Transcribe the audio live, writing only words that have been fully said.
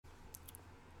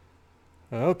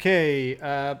Okay,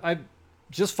 I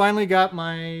just finally got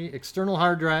my external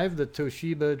hard drive, the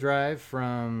Toshiba drive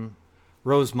from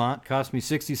Rosemont. Cost me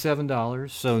 $67.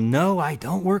 So no, I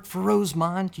don't work for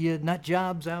Rosemont. You nut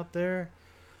jobs out there.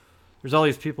 There's all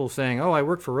these people saying, "Oh, I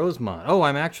work for Rosemont. Oh,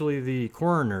 I'm actually the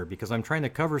coroner because I'm trying to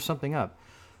cover something up."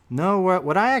 No,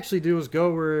 what I actually do is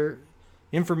go where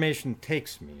information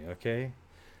takes me. Okay,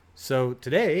 so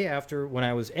today, after when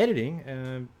I was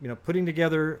editing, putting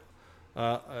together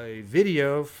a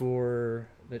video for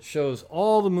that shows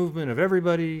all the movement of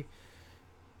everybody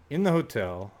in the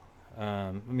hotel.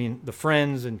 I mean, the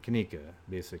friends and Kanika,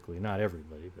 basically, not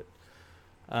everybody, but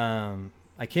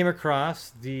I came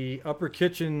across the upper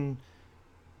kitchen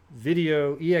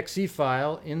video exe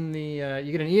file in the.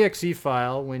 You get an exe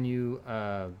file when you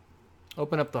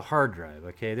open up the hard drive.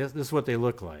 Okay, this is what they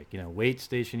look like. You know, wait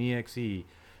station exe.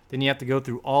 Then you have to go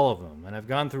through all of them, and I've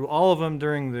gone through all of them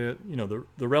during the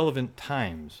relevant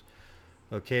times.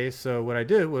 Okay, so what I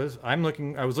did was I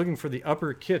was looking for the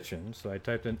upper kitchen, so I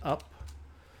typed in up.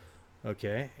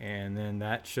 Okay, and then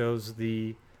that shows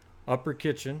the upper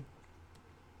kitchen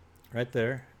right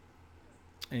there.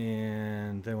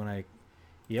 And then when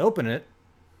you open it,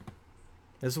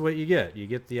 this is what you get. You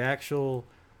get the actual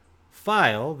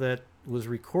file that was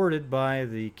recorded by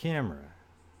the camera.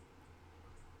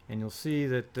 And you'll see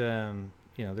that,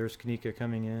 there's Kanika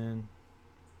coming in.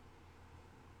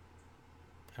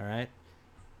 All right.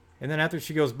 And then after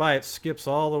she goes by, it skips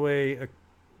all the way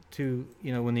to,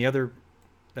 when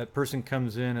that person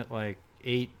comes in at like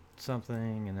 8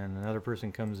 something, and then another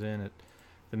person comes in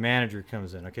the manager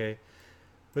comes in, okay?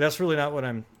 But that's really not what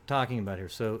I'm talking about here.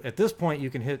 So at this point, you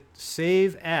can hit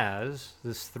save as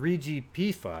this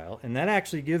 3GP file, and that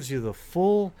actually gives you the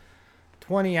full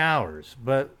 20 hours.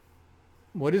 But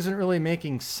what isn't really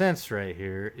making sense right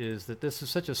here is that this is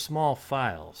such a small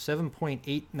file,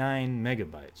 7.89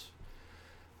 megabytes.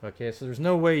 Okay, so there's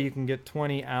no way you can get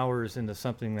 20 hours into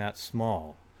something that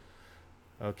small.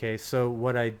 Okay, so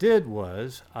what I did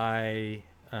was I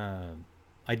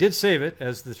did save it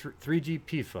as the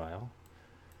 3GP file.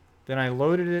 Then I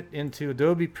loaded it into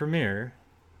Adobe Premiere,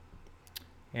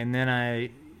 and then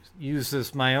I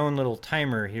used my own little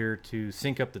timer here to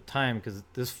sync up the time,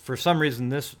 because for some reason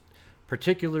this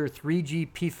particular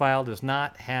 3GP file does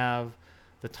not have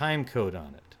the time code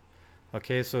on it.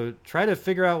 Okay, so try to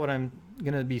figure out what I'm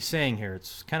going to be saying here.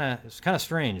 It's kind of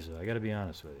strange, though. I got to be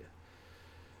honest with you.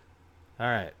 All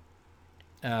right.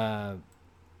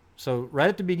 So right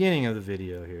at the beginning of the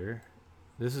video here,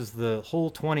 this is the whole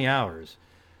 20 hours.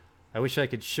 I wish I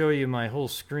could show you my whole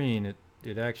screen.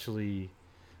 It actually,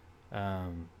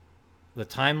 the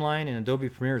timeline in Adobe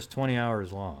Premiere is 20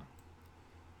 hours long.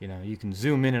 You can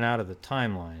zoom in and out of the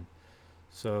timeline.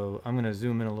 So I'm going to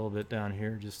zoom in a little bit down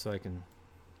here just so I can.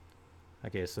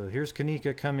 Okay, so here's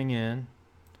Kanika coming in.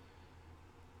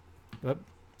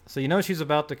 So she's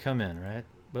about to come in, right?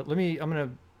 But I'm going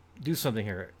to do something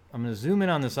here. I'm going to zoom in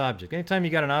on this object. Anytime you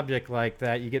got an object like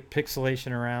that, you get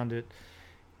pixelation around it,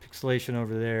 pixelation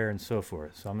over there, and so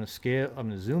forth. So I'm going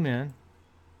to zoom in.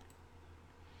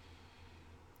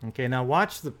 Okay, now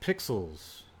watch the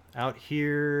pixels out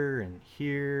here and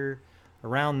here,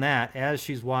 around that as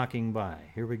she's walking by.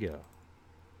 Here we go.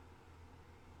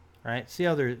 All right, see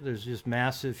how there's just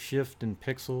massive shift in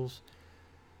pixels?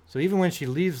 So even when she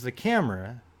leaves the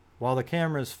camera, while the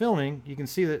camera is filming, you can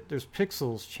see that there's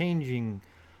pixels changing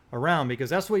around, because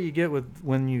that's what you get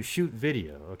when you shoot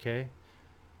video, okay?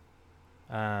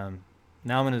 Now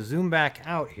I'm going to zoom back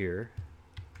out here.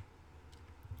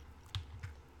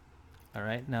 All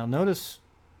right, now notice,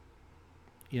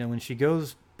 when she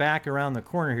goes back around the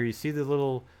corner here, you see the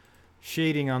little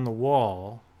shading on the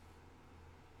wall.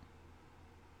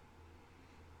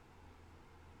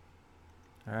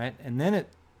 All right, and then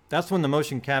that's when the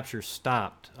motion capture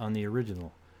stopped on the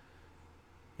original.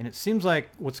 And it seems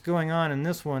like what's going on in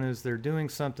this one is they're doing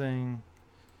something.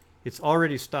 It's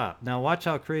already stopped. Now watch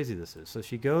how crazy this is. So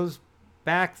she goes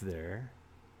back there.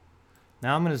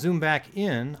 Now I'm going to zoom back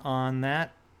in on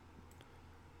that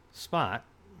spot.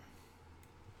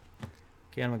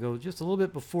 Okay, I'm going to go just a little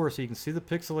bit before so you can see the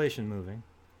pixelation moving.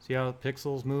 See how the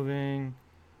pixels moving?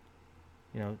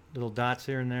 Little dots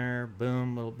here and there.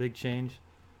 Boom, little big change.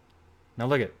 Now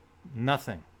look at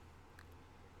nothing.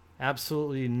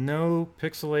 Absolutely no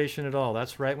pixelation at all.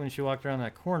 That's right when she walked around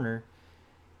that corner.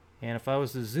 And if I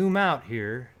was to zoom out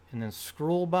here and then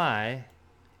scroll by,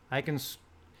 I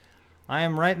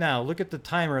am right now, look at the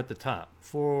timer at the top.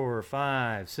 4,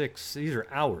 5, 6, these are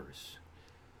hours.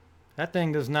 That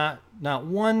thing does not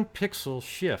one pixel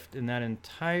shift in that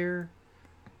entire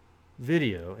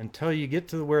video until you get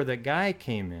to where that guy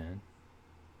came in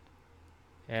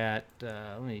at,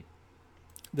 let me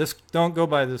this, don't go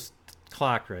by this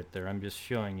clock right there. I'm just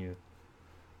showing you.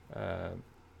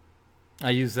 I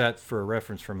use that for a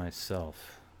reference for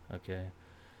myself. Okay.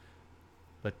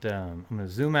 But I'm going to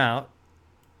zoom out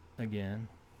again.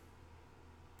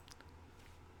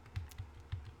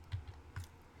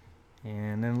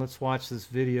 And then let's watch this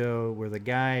video where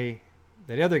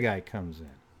that other guy comes in.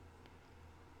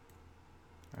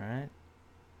 All right.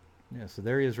 Yeah, so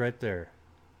there he is right there.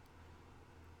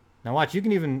 Now watch, you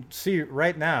can even see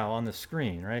right now on the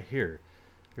screen, right here.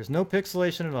 There's no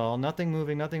pixelation at all, nothing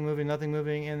moving, nothing moving, nothing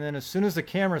moving. And then as soon as the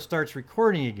camera starts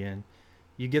recording again,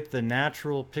 you get the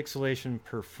natural pixelation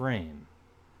per frame.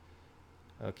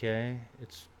 Okay,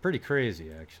 it's pretty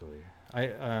crazy actually.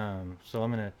 So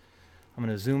I'm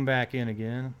gonna zoom back in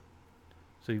again.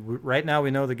 So right now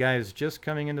we know the guy is just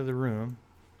coming into the room.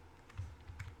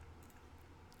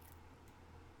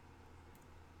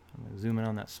 I'm gonna zoom in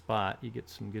on that spot. You get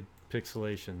some good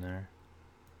pixelation there.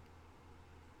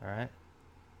 All right.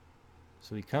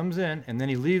 So he comes in and then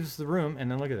he leaves the room, and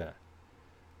then look at that.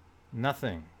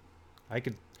 Nothing. I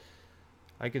could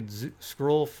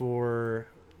scroll for,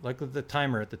 like with the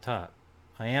timer at the top.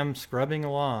 I am scrubbing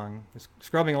along.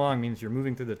 Scrubbing along means you're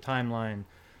moving through the timeline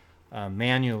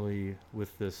manually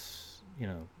with this,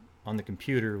 on the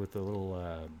computer with a little,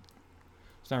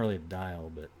 it's not really a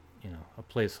dial, but, a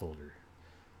placeholder.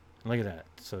 And look at that.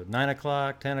 So 9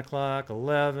 o'clock, 10 o'clock,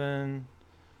 11,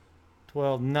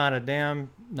 12,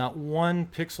 not one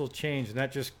pixel change. And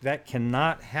that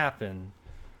cannot happen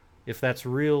if that's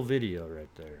real video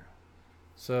right there.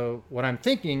 So what I'm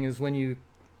thinking is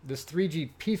this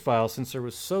 3GP file, since there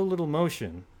was so little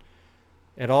motion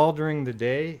at all during the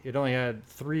day, it only had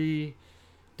 3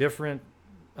 different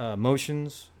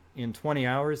motions in 20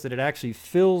 hours, that it actually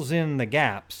fills in the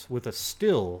gaps with a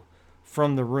still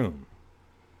from the room.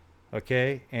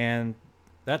 Okay, and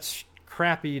that's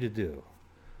crappy to do.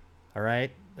 All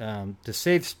right, to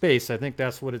save space, I think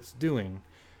that's what it's doing.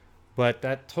 But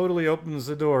that totally opens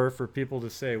the door for people to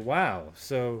say, wow,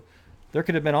 so there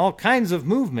could have been all kinds of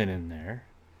movement in there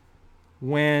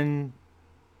when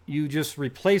you just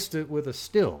replaced it with a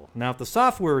still. Now, if the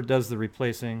software does the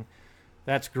replacing,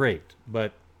 that's great.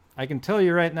 But I can tell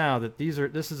you right now that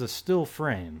this is a still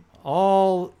frame,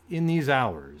 all in these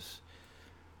hours.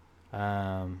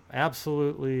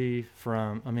 Absolutely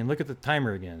look at the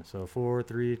timer again. So 4,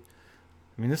 3,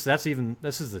 this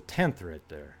is the 10th right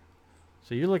there.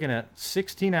 So you're looking at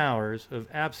 16 hours of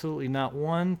absolutely not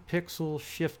one pixel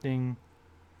shifting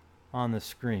on the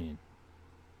screen.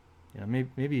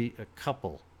 Maybe a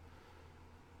couple.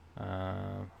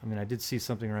 I did see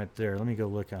something right there. Let me go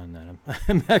look on that.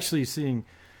 I'm actually seeing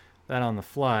that on the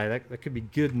fly. That could be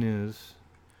good news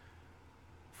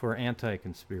for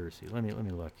anti-conspiracy. Let me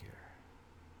look here.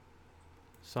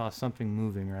 Saw something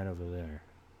moving right over there.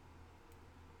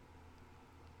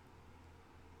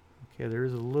 Okay, there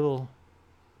is a little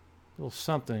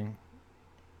something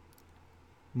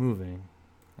moving.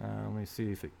 Let me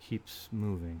see if it keeps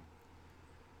moving.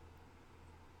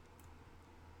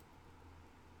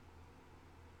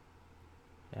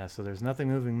 Yeah, so there's nothing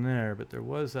moving there, but there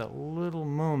was that little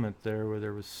moment there where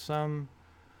there was some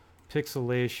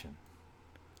pixelation.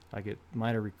 Like it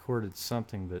might have recorded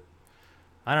something, but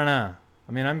I don't know.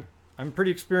 I'm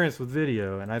pretty experienced with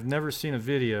video, and I've never seen a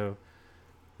video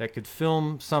that could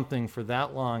film something for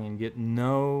that long and get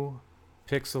no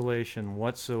pixelation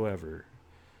whatsoever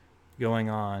going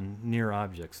on near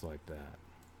objects like that.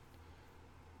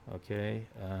 Okay,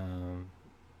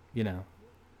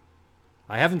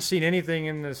 I haven't seen anything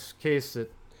in this case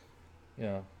that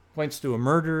points to a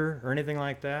murder or anything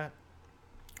like that,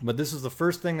 but this is the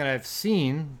first thing that I've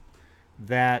seen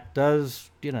that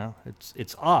does,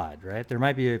 it's odd, right? There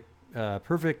might be a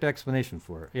perfect explanation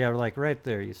for it. Yeah, like right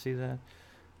there, you see that?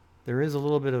 There is a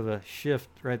little bit of a shift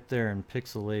right there in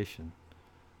pixelation,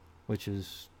 which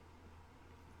is,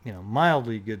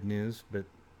 mildly good news, but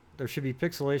there should be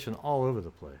pixelation all over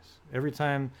the place. Every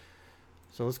time,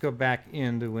 so let's go back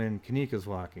into when Kanika's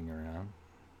walking around,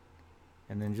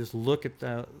 and then just look at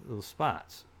those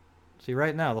spots. See,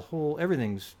 right now,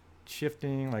 everything's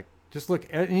shifting, like, just look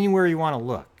anywhere you want to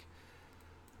look.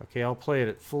 Okay, I'll play it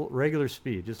at full regular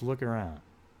speed. Just look around.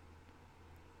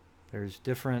 There's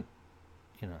different,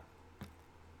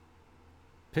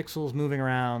 pixels moving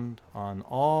around on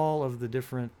all of the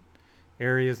different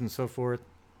areas and so forth.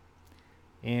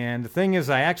 And the thing is,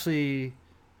 I actually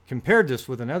compared this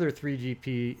with another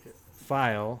 3GP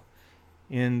file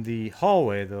in the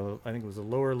hallway, though. I think it was a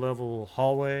lower level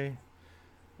hallway.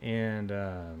 And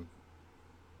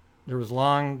there was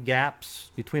long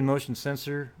gaps between motion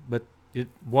sensor, but it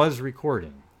was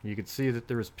recording. You could see that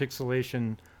there was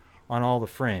pixelation on all the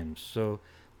frames. So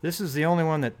This is the only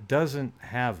one that doesn't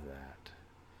have that.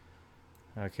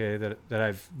 Okay, that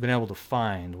I've been able to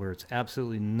find where it's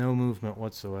absolutely no movement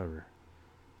whatsoever.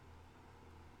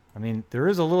 I mean, there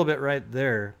is a little bit right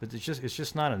there, but it's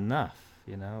just not enough,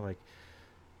 you know, like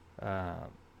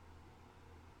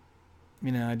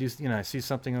you know, I see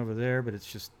something over there, but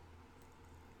it's just,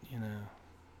 you know,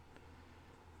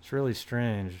 it's really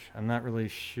strange. I'm not really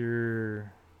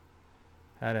sure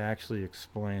how to actually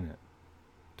explain it,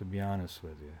 to be honest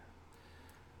with you.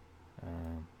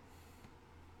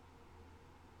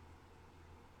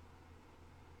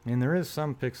 I mean, there is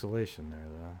some pixelation there,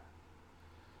 though.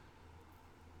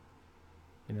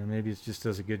 You know, maybe it just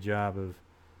does a good job of,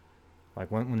 like,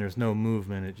 when there's no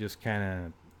movement, it just kind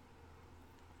of,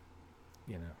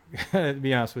 you know, to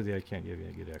be honest with you, I can't give you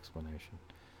a good explanation.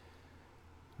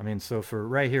 I mean, so for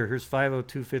right here, here's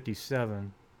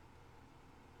 50257.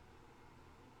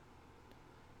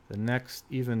 The next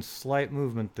even slight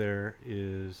movement there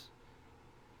is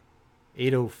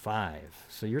 805.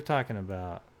 So you're talking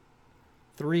about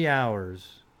 3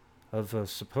 hours of a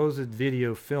supposed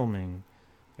video filming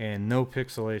and no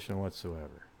pixelation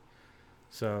whatsoever.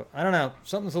 So I don't know,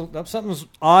 something's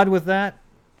odd with that.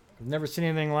 I've never seen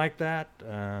anything like that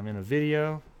in a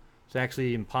video. It's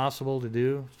actually impossible to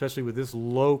do, especially with this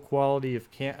low quality of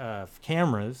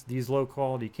cameras. These low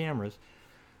quality cameras,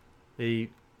 they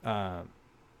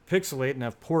pixelate and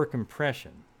have poor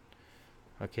compression.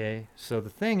 Okay, so the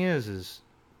thing is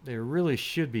there really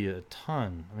should be a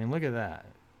ton. I mean, look at that,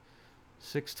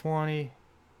 620.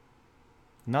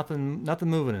 Nothing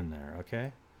moving in there.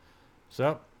 Okay,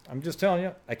 so I'm just telling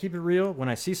you, I keep it real. When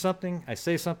I see something, I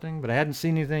say something, but I hadn't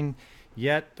seen anything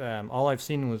yet. All I've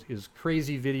seen is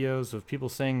crazy videos of people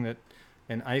saying that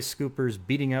an ice scooper's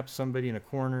beating up somebody in a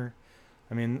corner.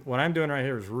 I mean, what I'm doing right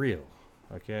here is real,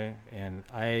 okay? And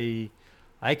I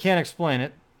can't explain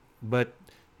it, but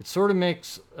it sort of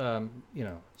makes you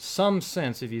know, some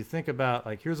sense if you think about,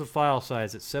 like, here's a file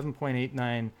size at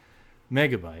 7.89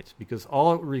 megabytes, because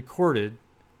all it recorded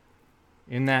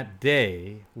in that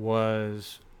day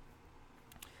was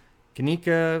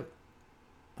Kanika,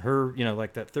 her, you know,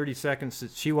 like that 30 seconds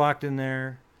that she walked in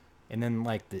there, and then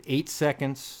like the 8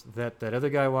 seconds that other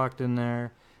guy walked in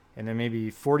there, and then maybe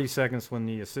 40 seconds when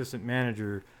the assistant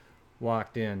manager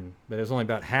walked in, but it was only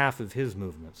about half of his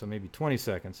movement, so maybe 20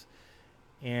 seconds.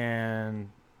 And,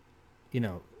 you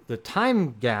know, the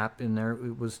time gap in there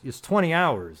is 20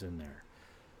 hours in there.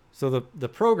 So the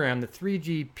program, the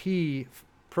 3GP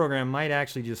program, might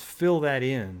actually just fill that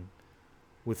in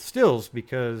with stills,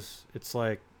 because it's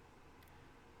like,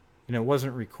 you know, it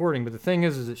wasn't recording. But the thing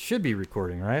is it should be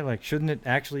recording, right? Like, shouldn't it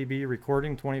actually be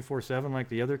recording 24/7 like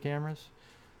the other cameras?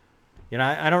 You know,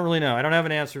 I don't really know. I don't have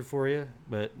an answer for you,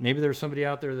 but maybe there's somebody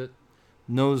out there that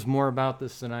knows more about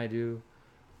this than I do.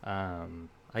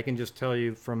 I can just tell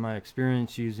you from my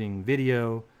experience using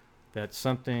video that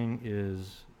something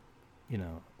is, you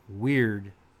know,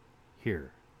 weird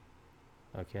here.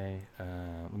 Okay,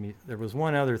 there was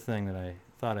one other thing that I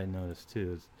thought I noticed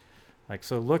too. Is, like,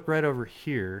 so look right over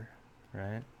here,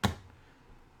 right?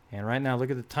 And right now,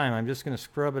 look at the time. I'm just going to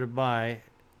scrub it by.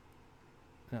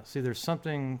 Now, see, there's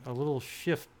something, a little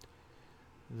shift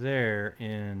there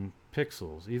in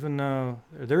pixels, even though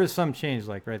there is some change,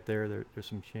 like right there, there's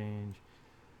some change.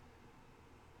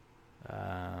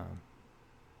 Yeah.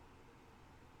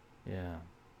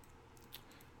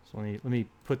 So let me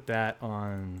put that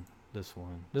on this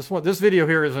one. This video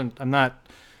here isn't, I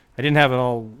didn't have it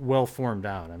all well formed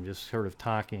out. I'm just sort of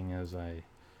talking as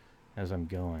I'm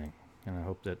going, and I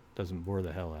hope that doesn't bore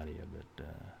the hell out of you. But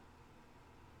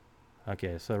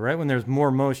okay, so right when there's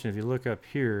more motion, if you look up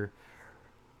here,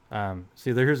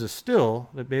 see, here's a still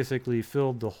that basically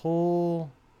filled the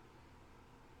whole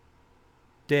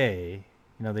day.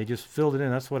 You know, they just filled it in.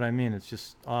 That's what I mean. It's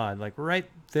just odd. Like right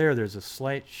there, there's a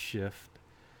slight shift,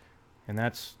 and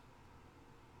that's,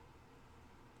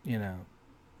 you know,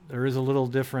 there is a little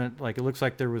different. Like, it looks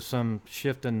like there was some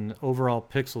shift in overall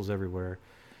pixels everywhere,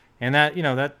 and that, you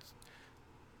know, that.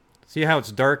 See how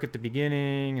it's dark at the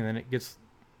beginning, and then it gets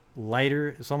lighter.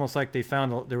 It's almost like they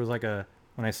found there was like a.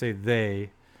 When I say they,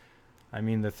 I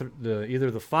mean the either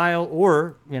the file,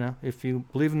 or, you know, if you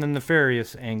believe in the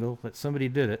nefarious angle that somebody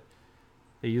did it,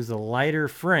 they used a lighter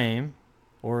frame,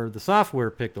 or the software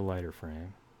picked a lighter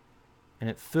frame, and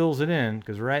it fills it in.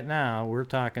 Because right now we're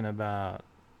talking about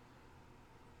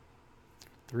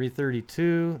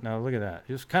 332. Now look at that.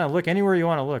 Just kind of look anywhere you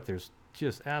want to look. There's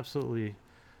just absolutely.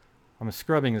 I'm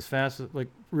scrubbing as fast as, like,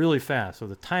 really fast. So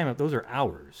the time of those are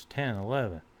hours, 10,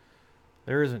 11.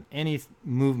 There isn't any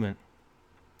movement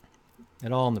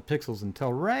at all in the pixels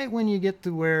until right when you get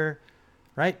to where,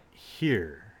 right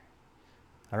here.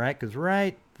 All right, because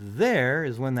right there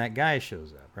is when that guy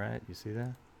shows up, right? You see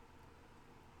that?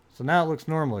 So now it looks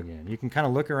normal again. You can kind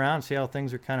of look around, see how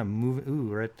things are kind of moving.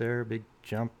 Ooh, right there, big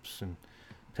jumps and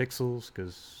pixels,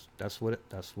 because that's what it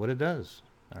does.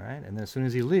 All right, and then as soon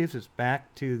as he leaves, it's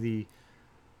back to the.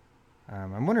 I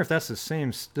wonder if that's the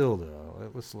same still though.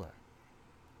 Let's look.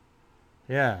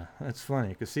 Yeah, that's funny.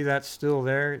 You can see that's still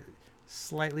there,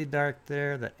 slightly dark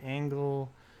there. The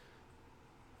angle.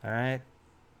 All right,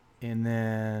 and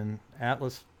then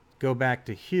Atlas go back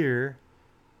to here,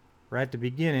 right at the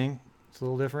beginning. It's a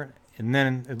little different, and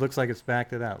then it looks like it's back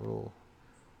to that little.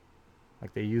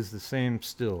 Like they use the same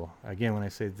still. Again, when I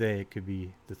say they, it could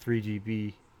be the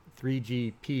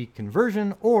 3GP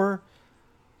conversion or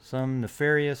some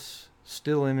nefarious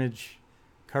still image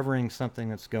covering something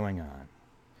that's going on.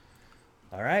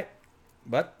 All right,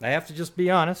 but I have to just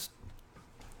be honest.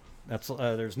 That's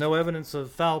there's no evidence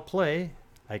of foul play.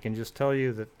 I can just tell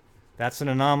you that that's an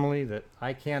anomaly that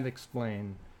I can't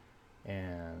explain,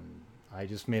 and I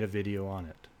just made a video on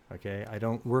it. Okay, I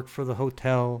don't work for the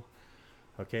hotel.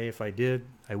 Okay, if I did,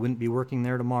 I wouldn't be working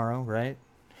there tomorrow, right?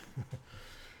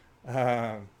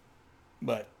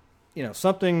 But, you know,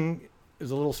 something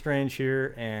is a little strange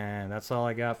here, and that's all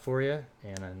I got for you.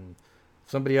 And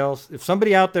if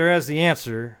somebody out there has the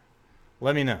answer,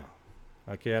 let me know.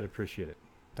 Okay, I'd appreciate it.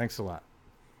 Thanks a lot.